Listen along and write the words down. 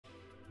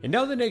And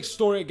now the next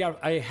story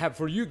I have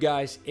for you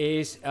guys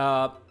is,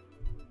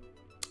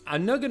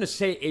 I'm not gonna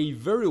say a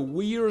very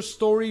weird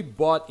story,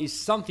 but it's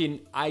something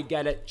I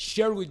gotta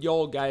share with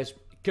y'all guys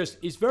because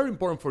it's very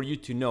important for you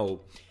to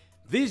know.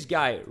 This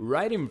guy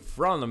right in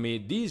front of me,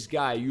 this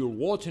guy you're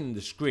watching on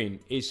the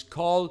screen, is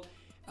called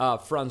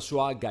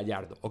Françoise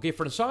Gallardo. Okay,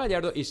 Françoise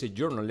Gallardo is a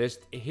journalist.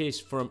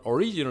 He's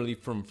originally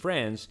from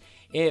France,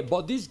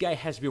 but this guy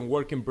has been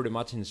working pretty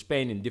much in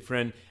Spain in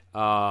different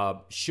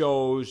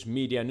shows,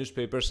 media,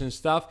 newspapers and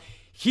stuff.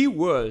 He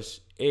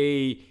was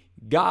a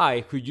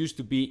guy who used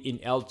to be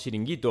in El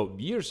Chiringuito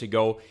years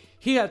ago.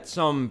 He had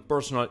some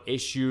personal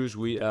issues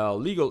with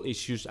legal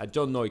issues. I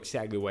don't know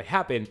exactly what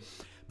happened,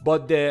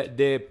 but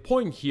the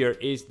point here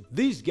is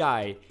this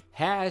guy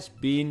has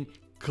been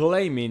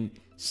claiming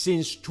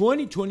since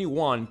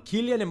 2021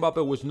 Kylian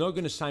Mbappe was not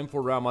going to sign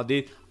for Real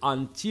Madrid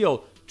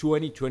until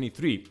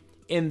 2023.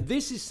 And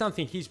this is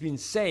something he's been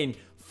saying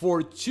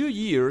for 2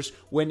 years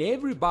when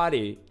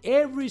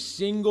every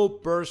single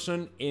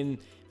person in,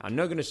 I'm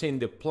not going to say in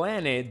the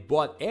planet,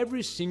 but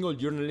every single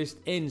journalist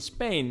in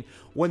Spain,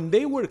 when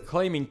they were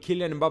claiming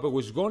Kylian Mbappe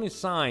was going to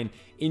sign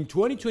in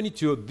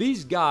 2022,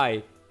 this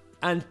guy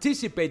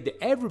anticipated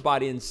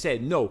everybody and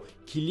said, no,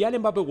 Kylian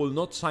Mbappe will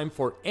not sign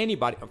for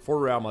anybody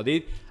for Real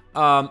Madrid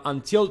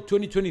until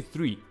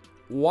 2023.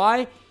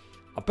 Why?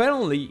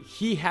 Apparently,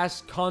 he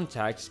has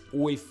contacts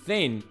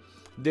within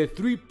the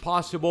three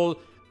possible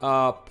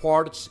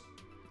parts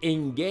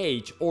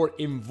engaged or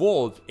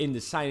involved in the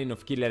signing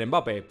of Kylian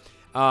Mbappe.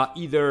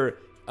 Either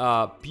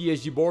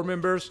PSG board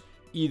members,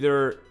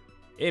 either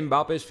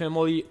Mbappe's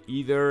family,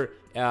 either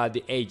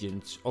the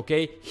agents,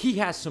 okay? He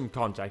has some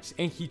contacts,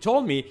 and he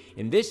told me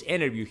in this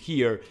interview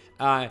here,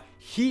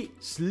 he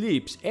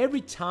sleeps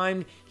every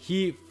time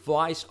he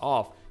flies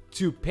off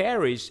to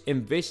Paris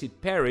and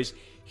visit Paris.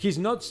 He's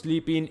not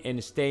sleeping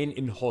and staying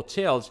in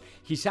hotels.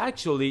 He's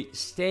actually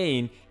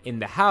staying in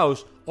the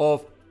house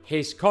of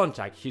his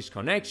contact, his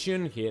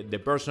connection, the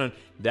person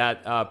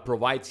that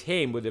provides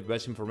him with the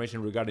best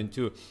information regarding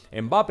to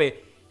Mbappe.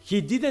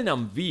 He didn't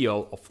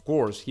unveil, of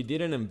course, he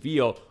didn't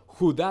unveil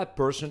who that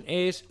person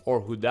is or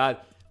who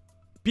that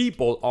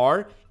people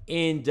are,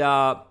 and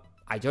I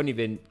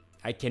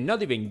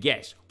cannot even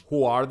guess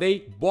who are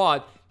they.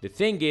 But the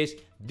thing is,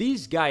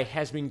 this guy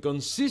has been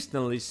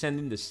consistently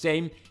sending the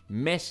same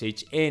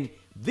message, and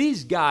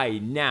this guy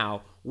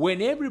now,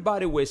 when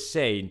everybody was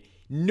saying,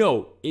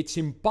 no, it's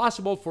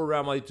impossible for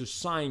Real Madrid to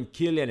sign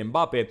Kylian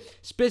Mbappe,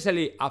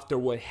 especially after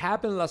what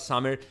happened last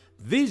summer,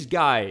 this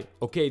guy,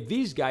 okay,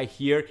 this guy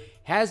here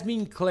has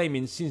been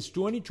claiming since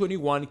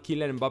 2021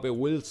 Kylian Mbappe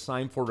will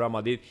sign for Real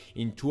Madrid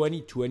in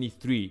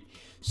 2023.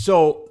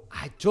 So,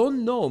 I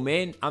don't know,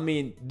 man. I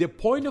mean, the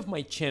point of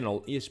my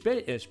channel,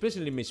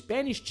 especially my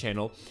Spanish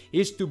channel,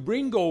 is to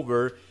bring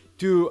over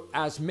to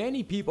as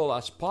many people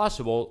as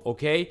possible,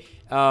 okay,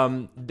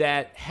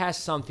 that has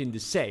something to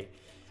say.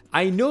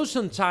 I know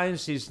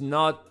sometimes it's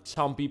not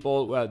some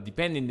people, well,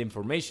 depending the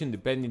information,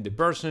 depending the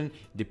person,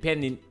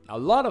 depending a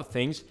lot of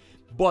things.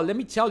 But let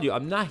me tell you,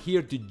 I'm not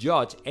here to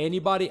judge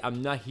anybody.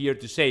 I'm not here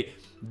to say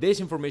this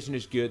information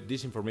is good,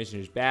 this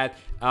information is bad.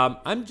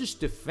 I'm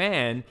just a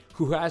fan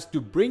who has to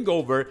bring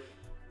over,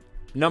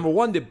 number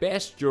one, the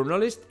best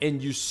journalists,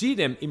 and you see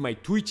them in my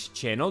Twitch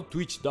channel,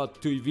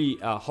 twitch.tv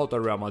Jota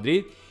Real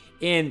Madrid,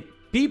 and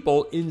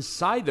people,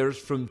 insiders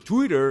from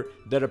Twitter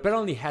that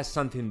apparently has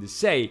something to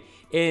say,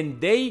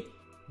 and they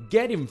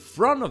get in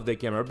front of the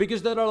camera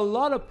because there are a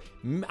lot of,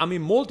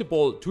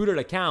 multiple Twitter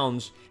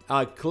accounts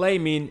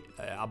claiming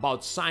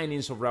about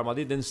signings of Real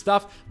Madrid and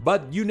stuff,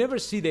 but you never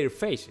see their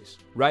faces,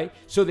 right?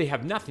 So they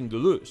have nothing to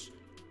lose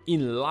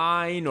in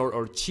lying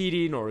or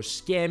cheating or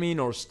scamming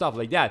or stuff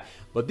like that.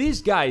 But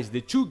these guys,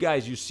 the two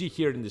guys you see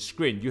here in the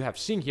screen, you have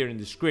seen here in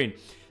the screen,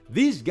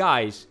 these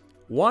guys,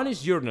 one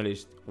is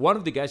journalist, one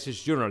of the guys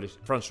is journalist,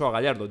 Françoise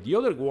Gallardo. The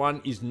other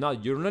one is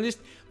not journalist,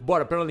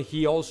 but apparently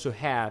he also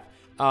have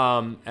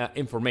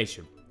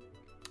information.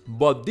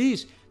 But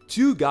these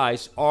two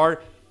guys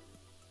are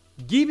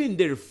giving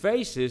their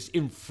faces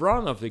in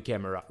front of the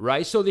camera,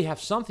 right? So they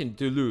have something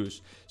to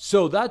lose.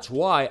 So that's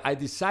why I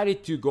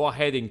decided to go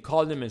ahead and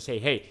call them and say,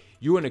 hey,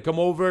 you want to come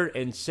over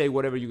and say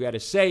whatever you got to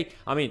say?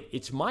 I mean,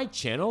 it's my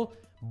channel,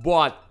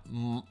 but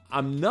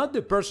I'm not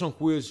the person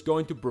who is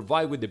going to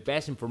provide with the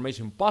best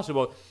information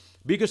possible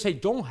because I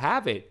don't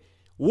have it.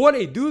 What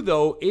I do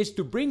though is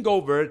to bring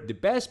over the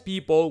best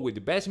people with the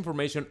best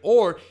information,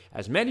 or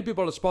as many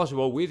people as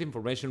possible with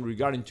information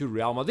regarding to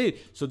Real Madrid.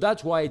 So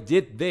that's why I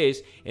did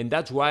this, and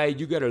that's why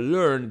you gotta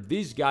learn.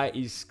 This guy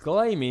is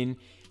claiming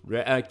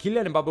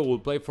Kylian Mbappe will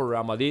play for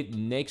Real Madrid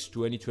next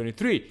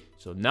 2023.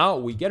 So now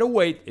we gotta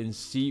wait and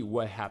see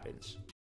what happens.